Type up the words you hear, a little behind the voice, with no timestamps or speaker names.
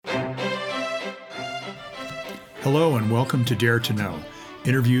Hello and welcome to Dare to Know,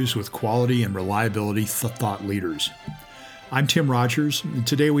 interviews with quality and reliability thought leaders. I'm Tim Rogers, and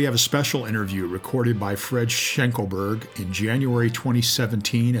today we have a special interview recorded by Fred Schenkelberg in January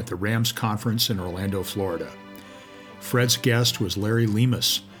 2017 at the RAMS conference in Orlando, Florida. Fred's guest was Larry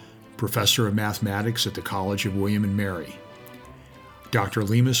Lemus, professor of mathematics at the College of William and Mary. Dr.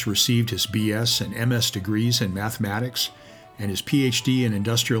 Lemus received his BS and MS degrees in mathematics and his PhD in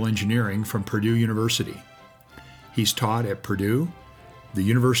industrial engineering from Purdue University. He's taught at Purdue, the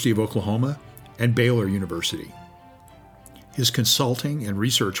University of Oklahoma, and Baylor University. His consulting and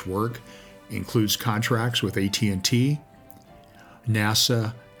research work includes contracts with AT&T,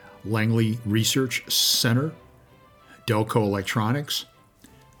 NASA Langley Research Center, Delco Electronics,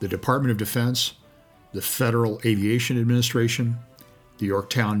 the Department of Defense, the Federal Aviation Administration, the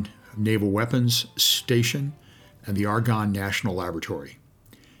Yorktown Naval Weapons Station, and the Argonne National Laboratory.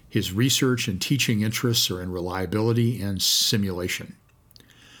 His research and teaching interests are in reliability and simulation.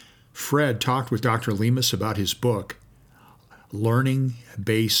 Fred talked with Dr. Lemus about his book, Learning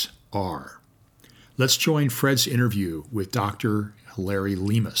Base R. Let's join Fred's interview with Dr. Larry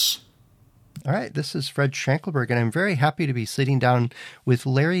Lemus. All right, this is Fred Schenkelberg, and I'm very happy to be sitting down with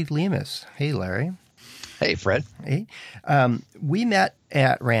Larry Lemus. Hey, Larry. Hey, Fred. Hey. We met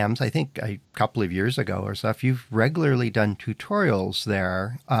at RAMS, I think, a couple of years ago or so. You've regularly done tutorials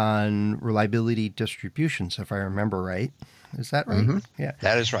there on reliability distributions, if I remember right. Is that right? Mm-hmm. Yeah.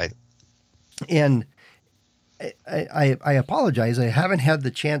 That is right. And I apologize. I haven't had the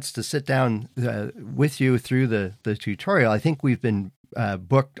chance to sit down with you through the tutorial. I think we've been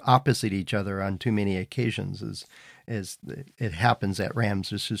booked opposite each other on too many occasions, as it happens at RAMS.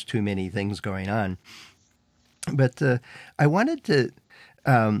 There's just too many things going on. But I wanted to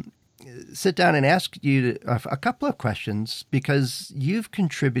sit down and ask you a couple of questions, because you've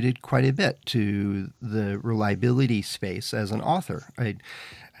contributed quite a bit to the reliability space as an author.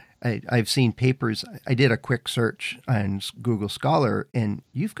 I've seen papers. I did a quick search on Google Scholar, and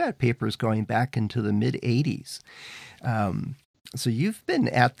you've got papers going back into the mid-'80s. So you've been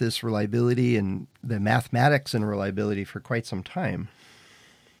at this reliability and the mathematics and reliability for quite some time.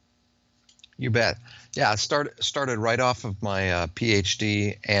 You bet. Yeah, I started right off of my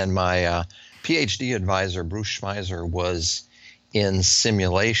PhD, and my PhD advisor, Bruce Schmeiser, was in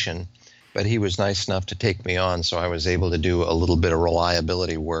simulation, but he was nice enough to take me on, so I was able to do a little bit of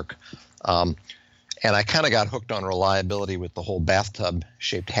reliability work. And I kind of got hooked on reliability with the whole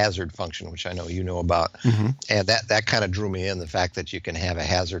bathtub-shaped hazard function, which I know you know about. Mm-hmm. And that kind of drew me in, the fact that you can have a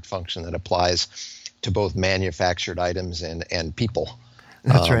hazard function that applies to both manufactured items and people.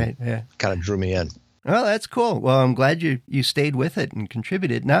 That's right. Yeah, kind of drew me in. Well, that's cool. Well, I'm glad you stayed with it and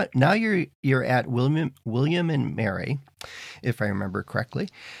contributed. Now you're at William and Mary, if I remember correctly,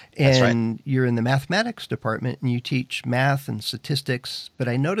 and that's right. You're in the mathematics department and you teach math and statistics. But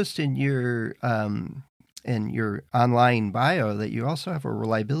I noticed in your online bio that you also have a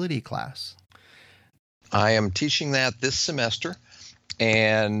reliability class. I am teaching that this semester,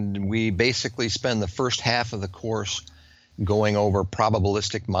 and we basically spend the first half of the course going over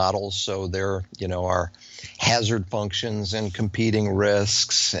probabilistic models. So there, are hazard functions and competing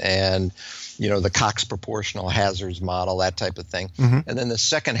risks and, the Cox proportional hazards model, that type of thing. Mm-hmm. And then the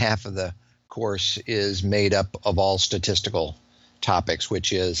second half of the course is made up of all statistical topics,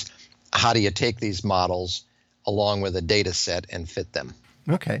 which is how do you take these models along with a data set and fit them?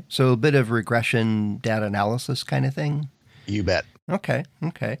 Okay. So a bit of regression data analysis kind of thing? You bet. Okay.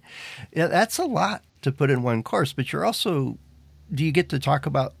 Yeah, that's a lot to put in one course, but do you get to talk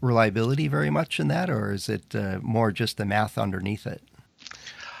about reliability very much in that, or is it more just the math underneath it?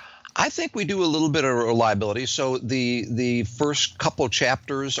 I think we do a little bit of reliability. So the first couple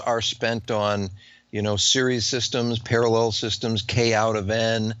chapters are spent on, series systems, parallel systems, K out of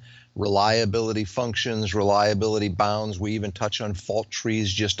N, reliability functions, reliability bounds. We even touch on fault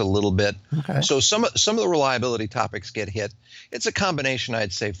trees just a little bit. Okay. So some of the reliability topics get hit. It's a combination,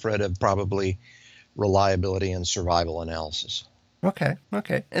 I'd say, Fred, of probably reliability and survival analysis. Okay.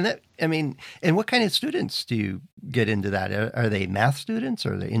 And what kind of students do you get into that? Are they math students,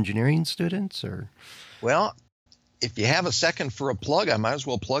 or are they engineering students, or? Well, if you have a second for a plug, I might as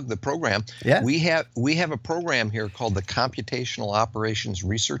well plug the program. Yeah. We have a program here called the Computational Operations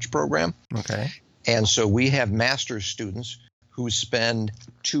Research Program. Okay. And so we have master's students who spend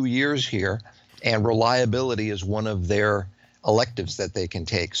 2 years here, and reliability is one of their electives that they can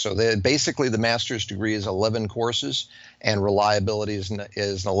take. So basically the master's degree is 11 courses, and reliability is an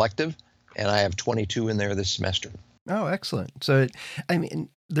elective, and I have 22 in there this semester. Oh, excellent. So,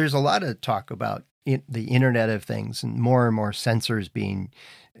 there's a lot of talk about the Internet of Things and more sensors being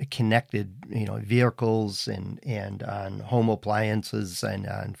connected, vehicles and on home appliances and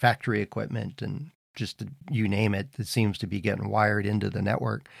on factory equipment and just you name it, that seems to be getting wired into the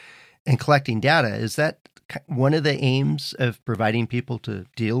network and collecting data. Is that one of the aims of providing people to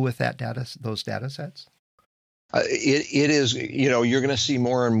deal with those data sets? It is, you're going to see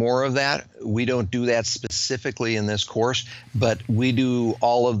more and more of that. We don't do that specifically in this course, but we do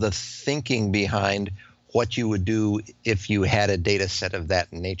all of the thinking behind what you would do if you had a data set of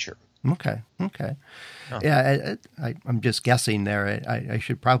that nature. Okay. Oh. Yeah, I'm just guessing there. I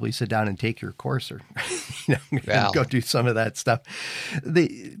should probably sit down and take your course or go do some of that stuff.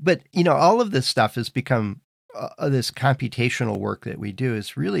 But all of this stuff has become, this computational work that we do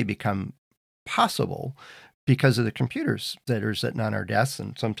has really become possible because of the computers that are sitting on our desks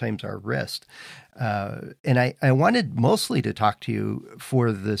and sometimes our wrist. And I wanted mostly to talk to you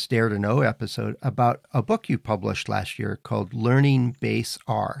for this Dare to Know episode about a book you published last year called Learning Base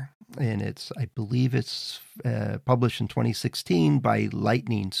R. And I believe it's published in 2016 by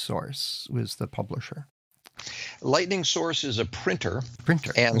Lightning Source was the publisher. Lightning Source is a printer.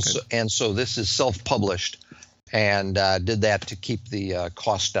 And okay. So this is self-published and did that to keep the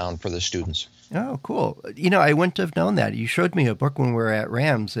cost down for the students. Oh, cool. I wouldn't have known that. You showed me a book when we were at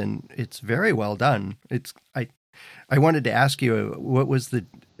Rams, and it's very well done. I wanted to ask you, what was the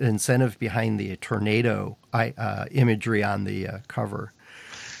incentive behind the tornado imagery on the cover?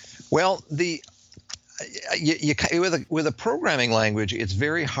 Well, with a programming language, it's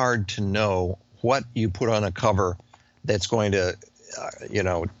very hard to know what you put on a cover that's going to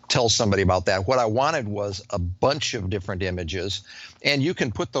tell somebody about that. What I wanted was a bunch of different images, and you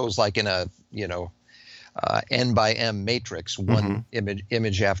can put those like in a N by M matrix, one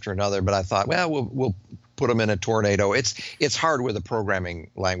image after another. But I thought, well, we'll put them in a tornado. It's hard with a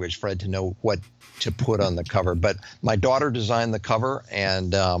programming language, Fred, to know what to put on the cover. But my daughter designed the cover,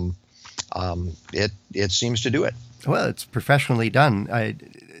 and it seems to do it. Well, it's professionally done.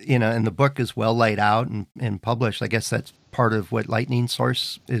 And the book is well laid out and published. I guess that's part of what Lightning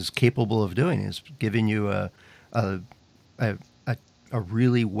Source is capable of doing, is giving you a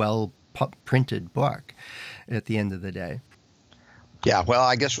really well printed book at the end of the day. Yeah, well,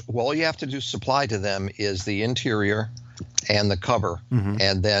 I guess all you have to do supply to them is the interior and the cover,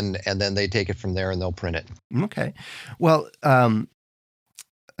 and then they take it from there and they'll print it. Okay. Well,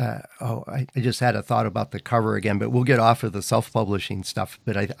 I just had a thought about the cover again, but we'll get off of the self-publishing stuff.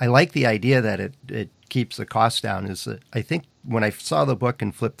 But I like the idea that it keeps the cost down. I think when I saw the book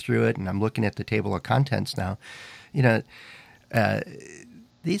and flipped through it, and I'm looking at the table of contents now,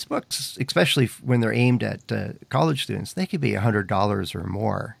 these books, especially when they're aimed at college students, they could be $100 or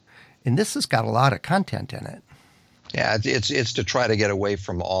more. And this has got a lot of content in it. Yeah, it's to try to get away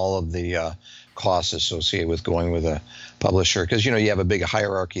from all of the costs associated with going with a publisher, because you have a big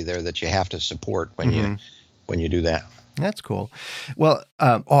hierarchy there that you have to support when you do that. That's cool. Well,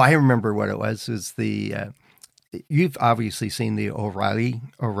 I remember what it was. Is you've obviously seen the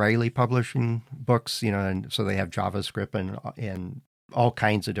O'Reilly publishing books, and so they have JavaScript and all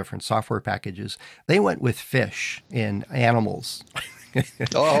kinds of different software packages. They went with fish and animals.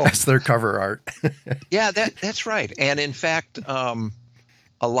 That's their cover art. Yeah, that's right. And in fact,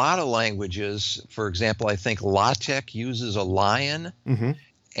 a lot of languages, for example, I think LaTeX uses a lion,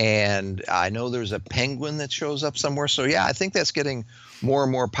 and I know there's a penguin that shows up somewhere. So yeah, I think that's getting more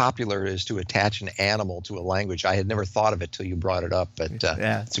and more popular, is to attach an animal to a language. I had never thought of it till you brought it up, but it's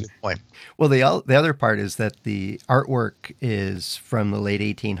a good point. Well, the other part is that the artwork is from the late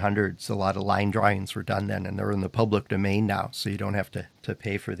 1800s. A lot of line drawings were done then, and they're in the public domain now, so you don't have to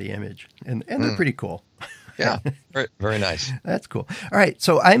pay for the image. And they're pretty cool. Yeah, very, very nice. That's cool. All right,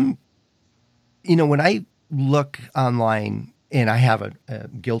 so when I look online, and I have a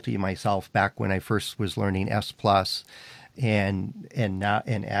guilty myself back when I first was learning S+, and now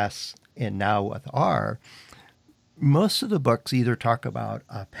in S, and now with R, most of the books either talk about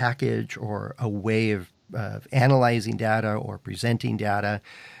a package or a way of analyzing data or presenting data.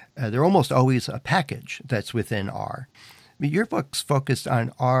 They're almost always a package that's within R. But your book's focused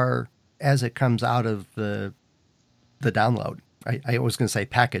on R as it comes out of the download. I was going to say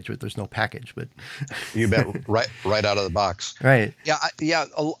package, but there's no package. But you bet, right out of the box. Right. Yeah.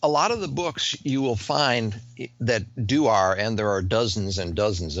 A lot of the books you will find that do R, and there are dozens and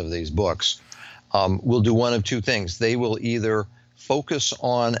dozens of these books, will do one of two things. They will either focus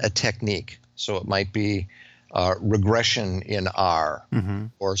on a technique, so it might be regression in R,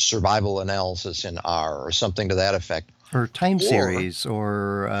 or survival analysis in R, or something to that effect. Or time series,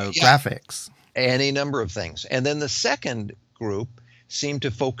 or graphics. Any number of things. And then the second group seem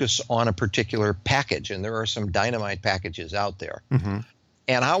to focus on a particular package, and there are some dynamite packages out there. Mm-hmm.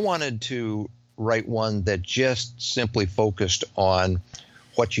 And I wanted to write one that just simply focused on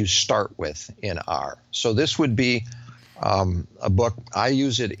what you start with in R. So this would be a book. I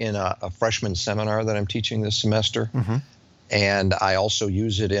use it in a freshman seminar that I'm teaching this semester. Mm-hmm. And I also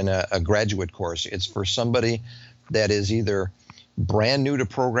use it in a graduate course. It's for somebody that is either brand new to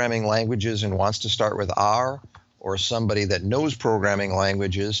programming languages and wants to start with R, or somebody that knows programming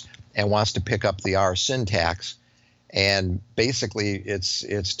languages and wants to pick up the R syntax. And basically,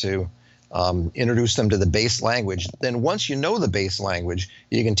 it's to introduce them to the base language. Then once you know the base language,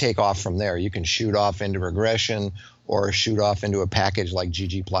 you can take off from there. You can shoot off into regression or shoot off into a package like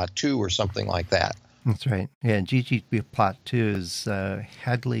ggplot2 or something like that. That's right. Yeah, ggplot2 is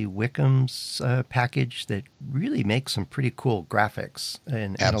Hadley Wickham's package that really makes some pretty cool graphics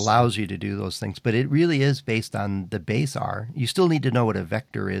and allows you to do those things. But it really is based on the base R. You still need to know what a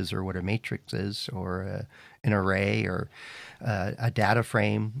vector is or what a matrix is or an array or a data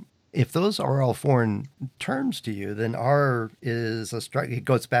frame. If those are all foreign terms to you, then R is it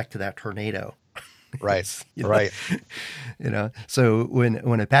goes back to that tornado. Right, right. So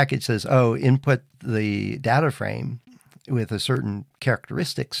when a package says, "Oh, input the data frame with a certain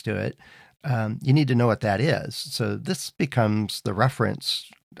characteristics to it," you need to know what that is. So this becomes the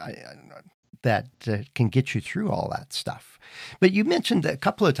reference that can get you through all that stuff. But you mentioned a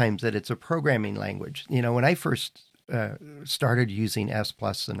couple of times that it's a programming language. When I first started using S+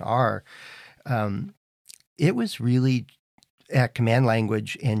 and R, it was really a command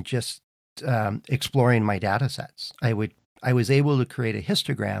language and just exploring my data sets. I was able to create a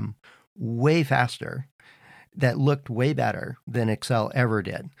histogram way faster that looked way better than Excel ever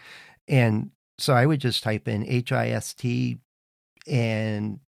did. And so I would just type in HIST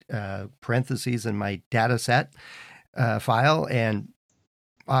and parentheses in my data set file, and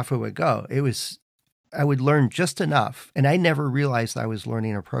off it would go. I would learn just enough, and I never realized I was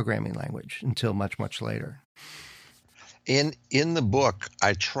learning a programming language until much, much later. In the book,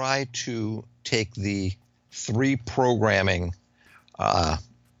 I try to take the three programming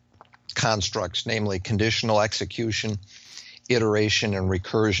constructs, namely conditional execution, iteration, and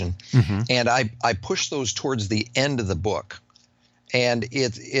recursion, and I push those towards the end of the book. And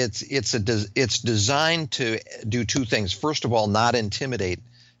it's designed to do two things. First of all, not intimidate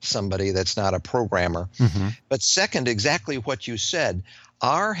somebody that's not a programmer. But second, exactly what you said.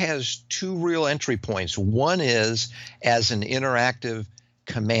 R has two real entry points. One is as an interactive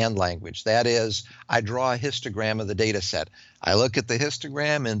command language. That is, I draw a histogram of the data set. I look at the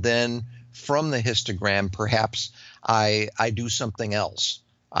histogram, and then from the histogram, perhaps I do something else.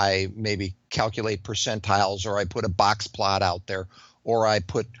 I maybe calculate percentiles, or I put a box plot out there, or I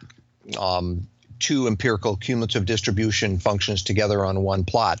put two empirical cumulative distribution functions together on one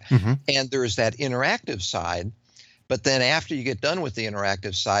plot. And there's that interactive side. But then after you get done with the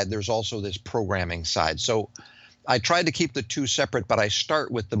interactive side, there's also this programming side. So I tried to keep the two separate, but I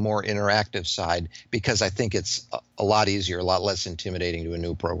start with the more interactive side because I think it's a lot easier, a lot less intimidating to a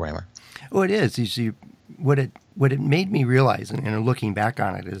new programmer. Well, it is. You see, what it made me realize, and looking back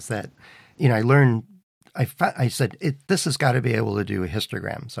on it, is that, I learned, I said, this has got to be able to do a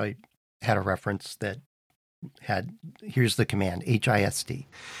histogram. So I had a reference that had, here's the command, HIST.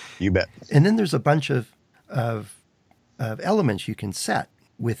 You bet. And then there's a bunch of elements you can set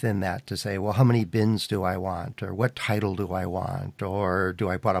within that to say, well, how many bins do I want? Or what title do I want? Or do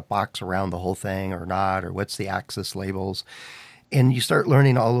I put a box around the whole thing or not? Or what's the axis labels? And you start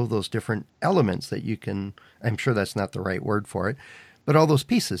learning all of those different elements that you can, I'm sure that's not the right word for it, but all those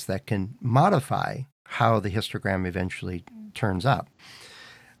pieces that can modify how the histogram eventually turns up.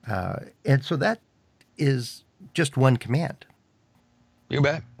 And so that is just one command. You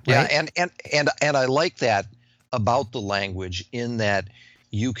bet. Right? Yeah, and I like that about the language in that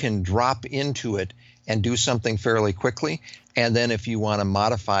you can drop into it and do something fairly quickly, and then if you want to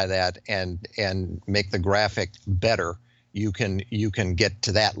modify that and make the graphic better, you can get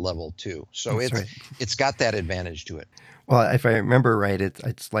to that level too. So it's got that advantage to it. Well, if I remember right,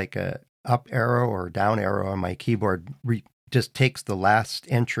 it's like a up arrow or down arrow on my keyboard just takes the last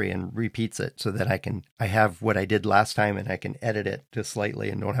entry and repeats it so that I have what I did last time and I can edit it just slightly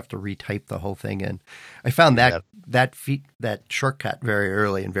and don't have to retype the whole thing in. I found that shortcut very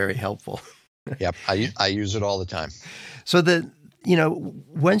early and very helpful. Yep. I use it all the time. So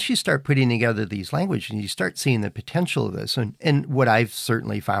once you start putting together these languages and you start seeing the potential of this, and what I've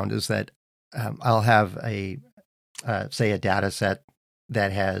certainly found is that I'll have say a data set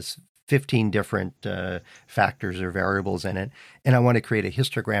that has 15 different factors or variables in it, and I want to create a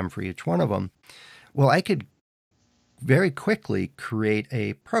histogram for each one of them. Well, I could very quickly create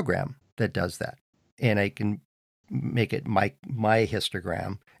a program that does that. And I can make it my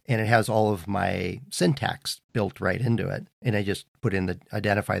histogram, and it has all of my syntax built right into it. And I just put in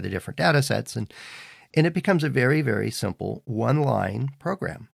identify the different data sets, and it becomes a very, very simple one-line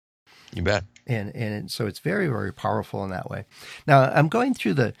program. You bet. And so it's very, very powerful in that way. Now I'm going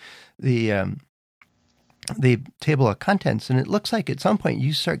through the table of contents, and it looks like at some point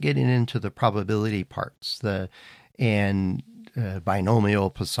you start getting into the probability parts, binomial,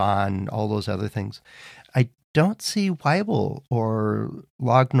 Poisson, all those other things. I don't see Weibull or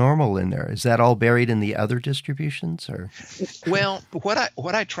log normal in there. Is that all buried in the other distributions, or? Well,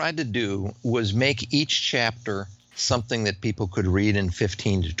 what I tried to do was make each chapter something that people could read in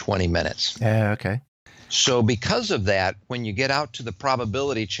 15 to 20 minutes. Okay. So because of that, when you get out to the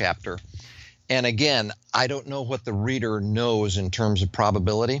probability chapter, and again, I don't know what the reader knows in terms of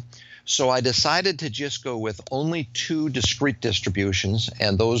probability, so I decided to just go with only 2 discrete distributions,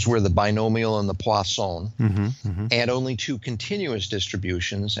 and those were the binomial and the Poisson, and only 2 continuous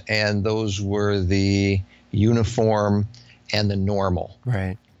distributions, and those were the uniform and the normal.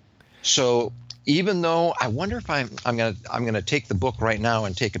 Right. So even though I wonder if I'm going to take the book right now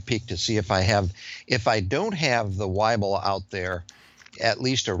and take a peek to see if I don't have the Weibull out there, at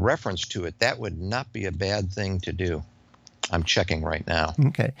least a reference to it. That would not be a bad thing to do. I'm checking right now.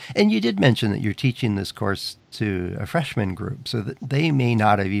 Okay. And you did mention that you're teaching this course to a freshman group, so that they may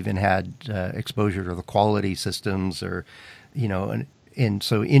not have even had exposure to the quality systems, or, and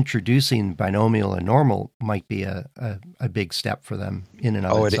so introducing binomial and normal might be a big step for them in and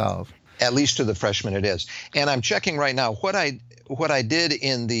of itself. At least to the freshmen it is. And I'm checking right now. What I did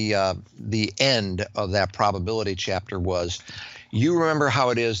in the end of that probability chapter was, you remember how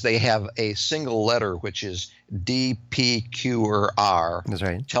it is, they have a single letter, which is D, P, Q, or R. That's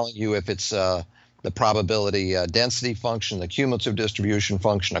right. Telling you if it's the probability density function, the cumulative distribution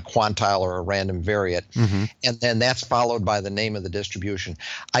function, a quantile, or a random variate. And then that's followed by the name of the distribution.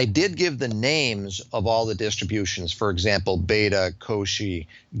 I did give the names of all the distributions, for example, beta, Cauchy,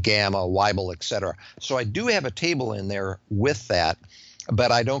 gamma, Weibull, etc. So I do have a table in there with that,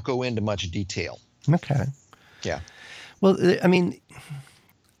 but I don't go into much detail. Okay. Yeah. Well, I mean,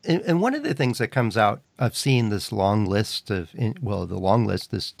 and one of the things that comes out of seeing this long list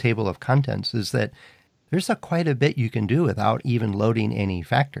this table of contents, is that there's quite a bit you can do without even loading any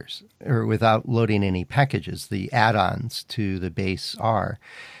factors, or without loading any packages, the add-ons to the base R.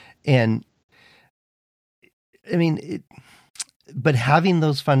 And I mean, but having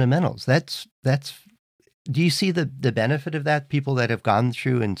those fundamentals, that's. Do you see the benefit of that? People that have gone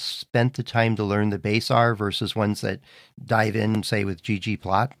through and spent the time to learn the base R versus ones that dive in, say, with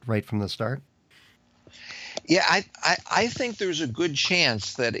ggplot right from the start? Yeah, I think there's a good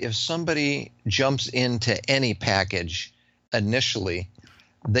chance that if somebody jumps into any package initially,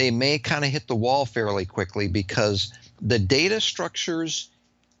 they may kind of hit the wall fairly quickly, because the data structures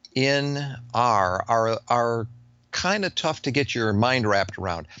in R are kind of tough to get your mind wrapped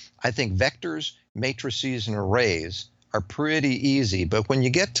around. I think vectors, matrices, and arrays are pretty easy, but when you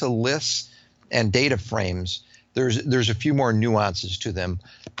get to lists and data frames, there's a few more nuances to them.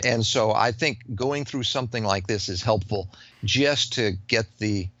 And so I think going through something like this is helpful, just to get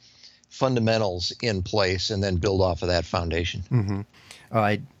the fundamentals in place and then build off of that foundation.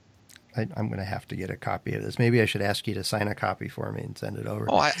 I'm going to have to get a copy of this. Maybe I should ask you to sign a copy for me and send it over.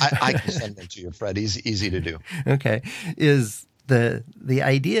 Oh, I can send them to you, Fred. Easy to do. Okay. Is the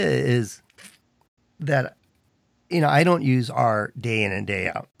idea is that, I don't use R day in and day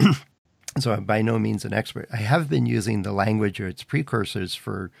out. So I'm by no means an expert. I have been using the language or its precursors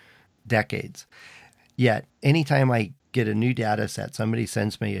for decades. Yet anytime I get a new data set, somebody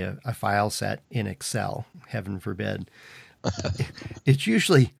sends me a file set in Excel, heaven forbid, it's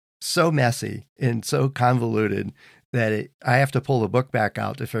usually so messy and so convoluted that I have to pull the book back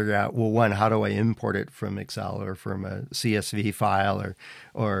out to figure out, well, one, how do I import it from Excel or from a CSV file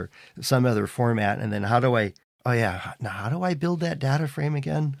or some other format? And then how do I build that data frame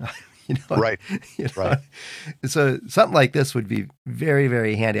again? Right. Right. So something like this would be very,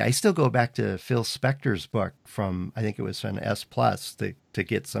 very handy. I still go back to Phil Spector's book from, I think it was from S Plus to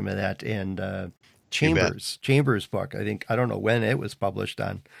get some of that, and Chambers' book. I don't know when it was published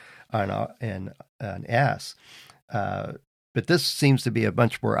on S. But this seems to be a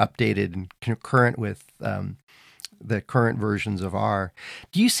bunch more updated and concurrent with the current versions of R.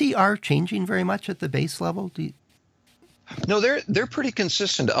 Do you see R changing very much at the base level? No, they're pretty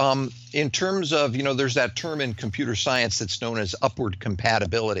consistent. In terms of, there's that term in computer science that's known as upward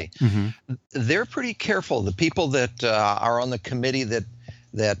compatibility. They're pretty careful. The people that are on the committee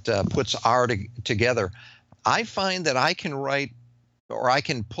that puts R together, I find that I can write, or I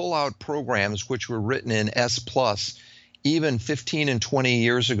can pull out programs which were written in S Plus even 15 and 20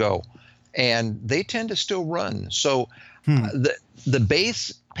 years ago, and they tend to still run. So the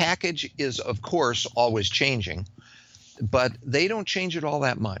base package is, of course, always changing, but they don't change it all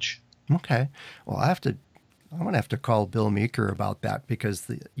that much. Okay. Well, I'm going to have to call Bill Meeker about that, because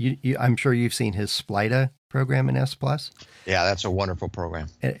I'm sure you've seen his Splita program in S Plus. Yeah, that's a wonderful program.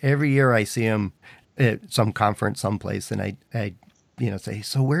 Every year I see him at some conference someplace, and I say,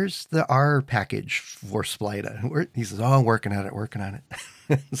 so where's the R package for Splita? He says, oh, I'm working on it.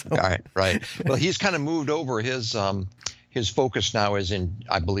 So, Right. Well, he's kind of moved over. His focus now is in,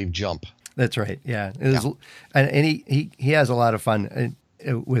 I believe, Jump. That's right. Yeah. And he has a lot of fun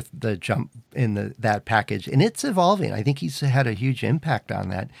with the Jump in that package, and it's evolving. I think he's had a huge impact on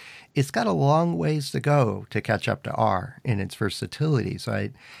that. It's got a long ways to go to catch up to R in its versatility. So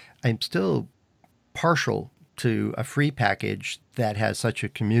I'm still partial to a free package that has such a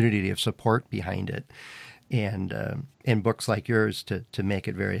community of support behind it, and books like yours to make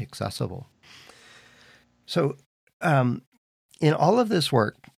it very accessible. So, in all of this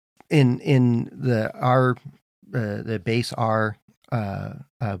work, in the R, the base R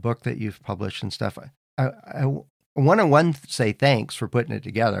book that you've published and stuff, I want to say thanks for putting it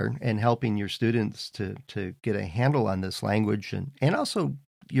together and helping your students to get a handle on this language, and also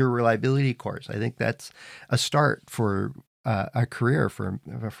your reliability course. I think that's a start for a career for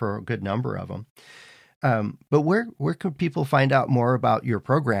a good number of them. But where could people find out more about your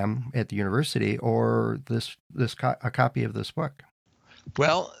program at the university, or a copy of this book?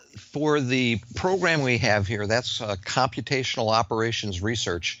 Well, for the program we have here, that's computational operations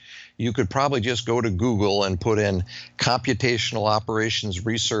research. You could probably just go to Google and put in computational operations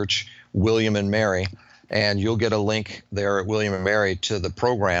research, William and Mary, and you'll get a link there at William & Mary to the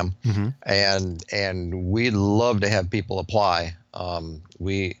program. Mm-hmm. And we'd love to have people apply.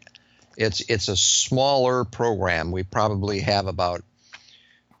 It's a smaller program. We probably have about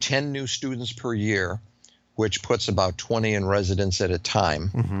 10 new students per year, which puts about 20 in residence at a time.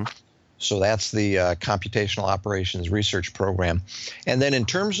 Mm-hmm. So that's the computational operations research program. And then in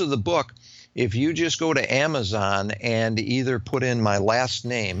terms of the book, if you just go to Amazon and either put in my last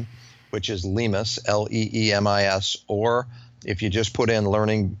name, which is Leemis, Leemis, or if you just put in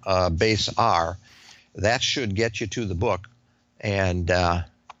Learning Base R, that should get you to the book, and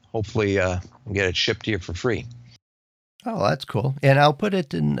hopefully get it shipped to you for free. Oh, that's cool. And I'll put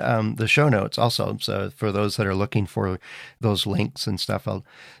it in the show notes also. So for those that are looking for those links and stuff, I'll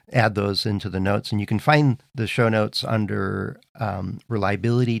add those into the notes. And you can find the show notes under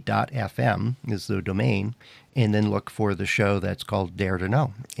reliability.fm is the domain, and then look for the show that's called Dare to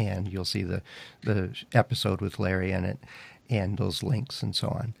Know. And you'll see the episode with Larry in it and those links and so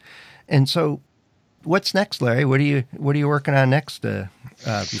on. And so what's next, Larry? What are you working on next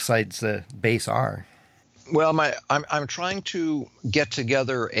besides Base R? Well, I'm trying to get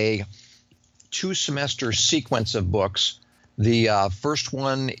together a 2-semester sequence of books. The first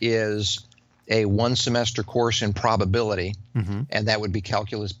one is a 1-semester course in probability, mm-hmm. and that would be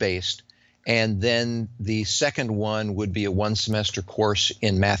calculus based. And then the second one would be a 1-semester course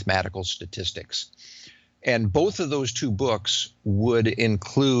in mathematical statistics. And both of those 2 books would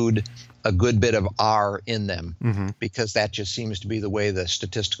include a good bit of R in them, mm-hmm. because that just seems to be the way the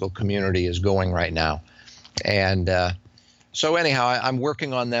statistical community is going right now. And so anyhow, I'm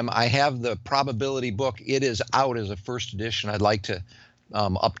working on them. I have the probability book. It is out as a first edition. I'd like to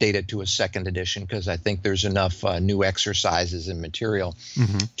update it to a second edition, because I think there's enough new exercises and material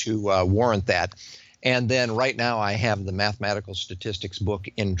mm-hmm. to warrant that. And then right now I have the mathematical statistics book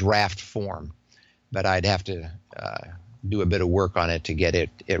in draft form, but I'd have to do a bit of work on it to get it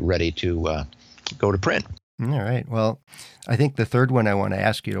ready to go to print. All right. Well, I think the third one I want to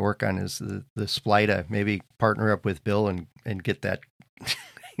ask you to work on is the Splita. Maybe partner up with Bill and get that,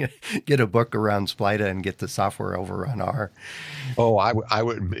 get a book around Splita and get the software over on R. Oh, I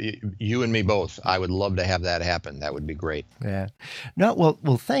would, you and me both. I would love to have that happen. That would be great. Yeah. No,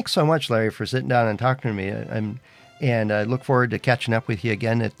 well, thanks so much, Larry, for sitting down and talking to me. And I look forward to catching up with you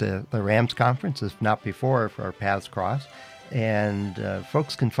again at the RAMS conference, if not before, if our paths cross. And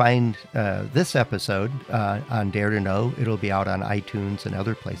folks can find this episode on Dare to Know. It'll be out on iTunes and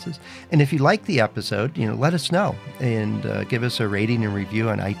other places. And if you like the episode, let us know and give us a rating and review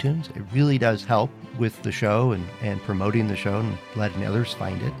on iTunes. It really does help with the show and promoting the show and letting others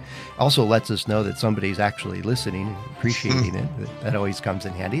find it. Also lets us know that somebody's actually listening and appreciating it. That always comes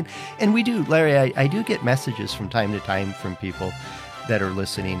in handy. And we do, Larry, I do get messages from time to time from people that are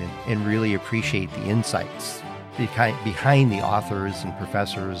listening and really appreciate the insights. behind the authors and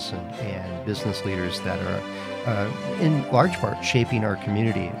professors and business leaders that are in large part shaping our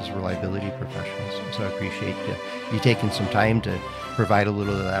community as reliability professionals. So I appreciate you taking some time to provide a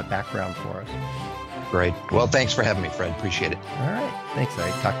little of that background for us. Great. Well, thanks for having me, Fred. Appreciate it. All right. Thanks.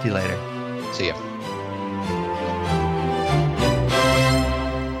 I'll talk to you later. See ya.